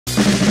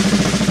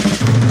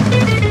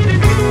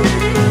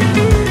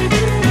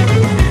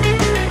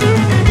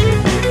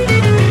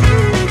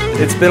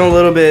It's been a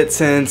little bit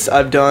since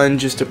I've done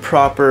just a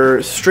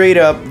proper straight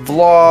up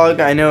vlog.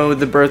 I know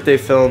the birthday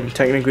film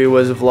technically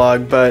was a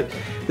vlog, but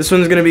this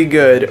one's gonna be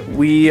good.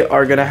 We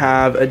are gonna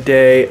have a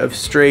day of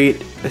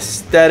straight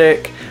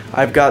aesthetic.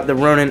 I've got the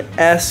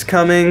Ronin-s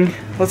coming.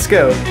 Let's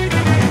go.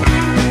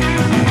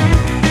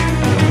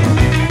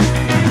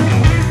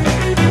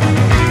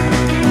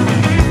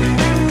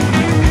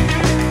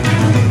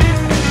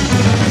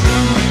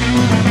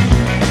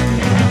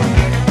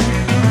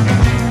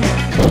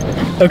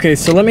 Okay,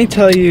 so let me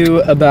tell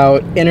you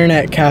about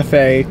Internet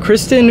Cafe.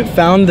 Kristen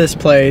found this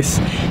place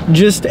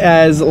just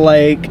as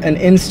like an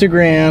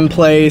Instagram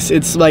place.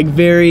 It's like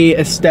very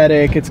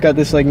aesthetic. It's got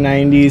this like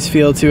 90s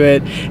feel to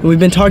it. And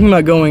we've been talking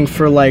about going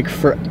for like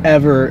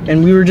forever.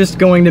 And we were just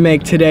going to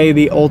make today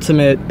the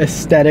ultimate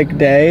aesthetic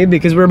day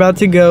because we're about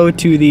to go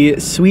to the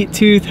Sweet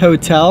Tooth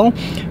Hotel,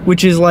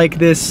 which is like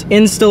this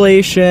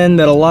installation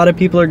that a lot of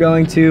people are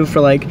going to for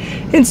like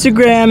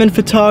Instagram and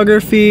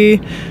photography.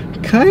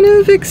 Kind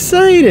of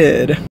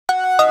excited.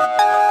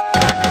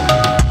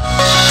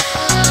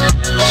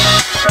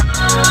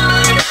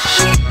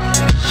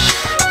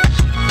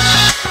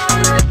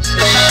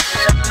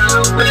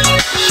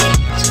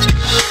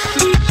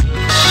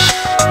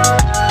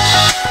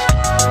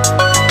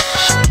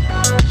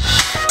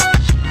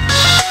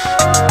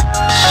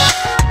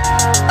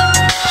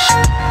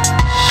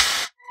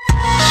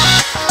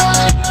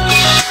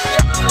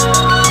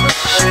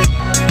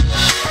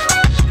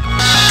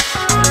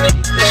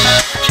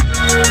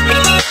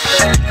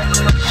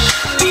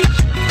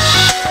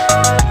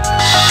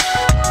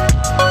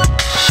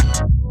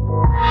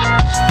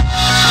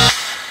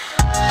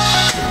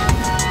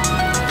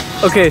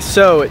 Okay,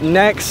 so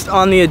next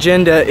on the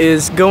agenda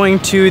is going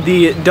to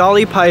the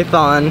Dolly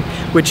Python,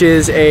 which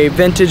is a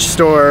vintage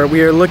store.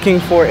 We are looking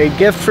for a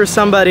gift for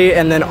somebody,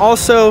 and then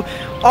also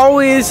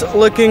always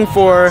looking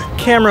for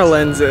camera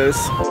lenses.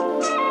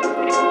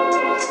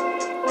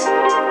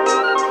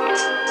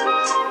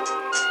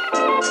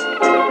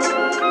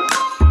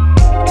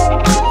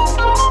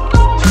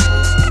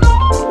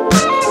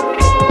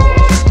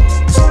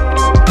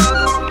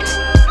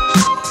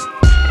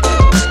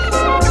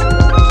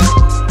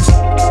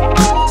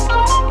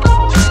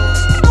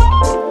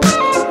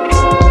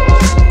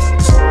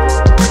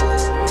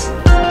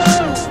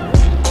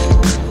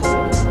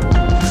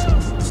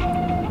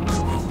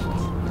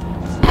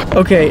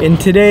 Okay, in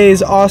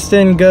today's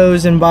Austin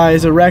Goes and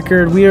Buys a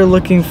Record, we are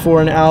looking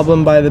for an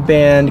album by the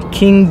band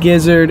King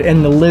Gizzard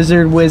and the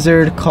Lizard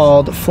Wizard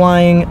called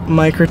Flying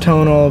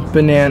Microtonal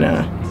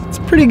Banana. It's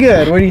pretty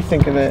good. What do you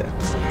think of it?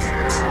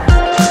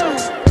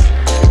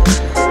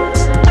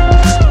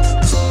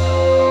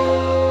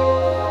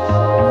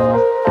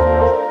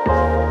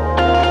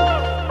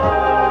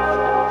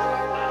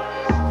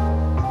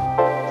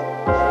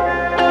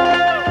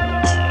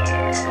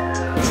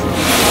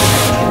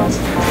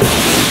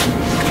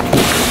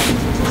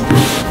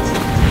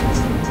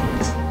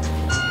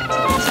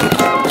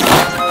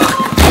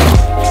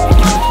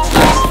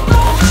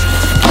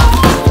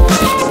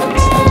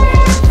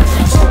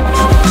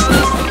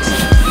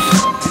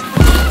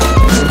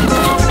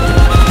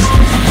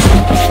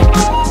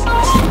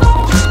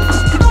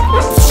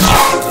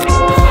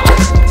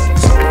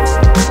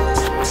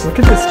 Look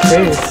at this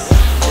case.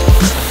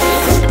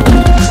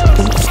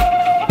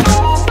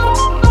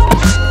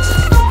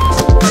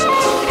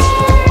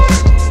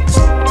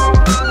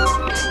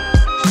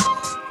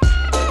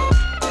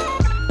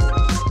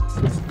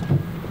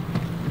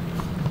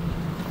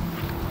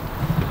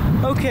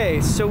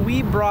 Okay, so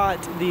we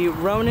brought the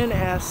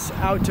Ronin-s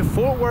out to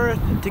Fort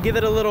Worth to give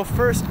it a little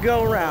first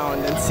go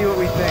around and see what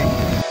we think.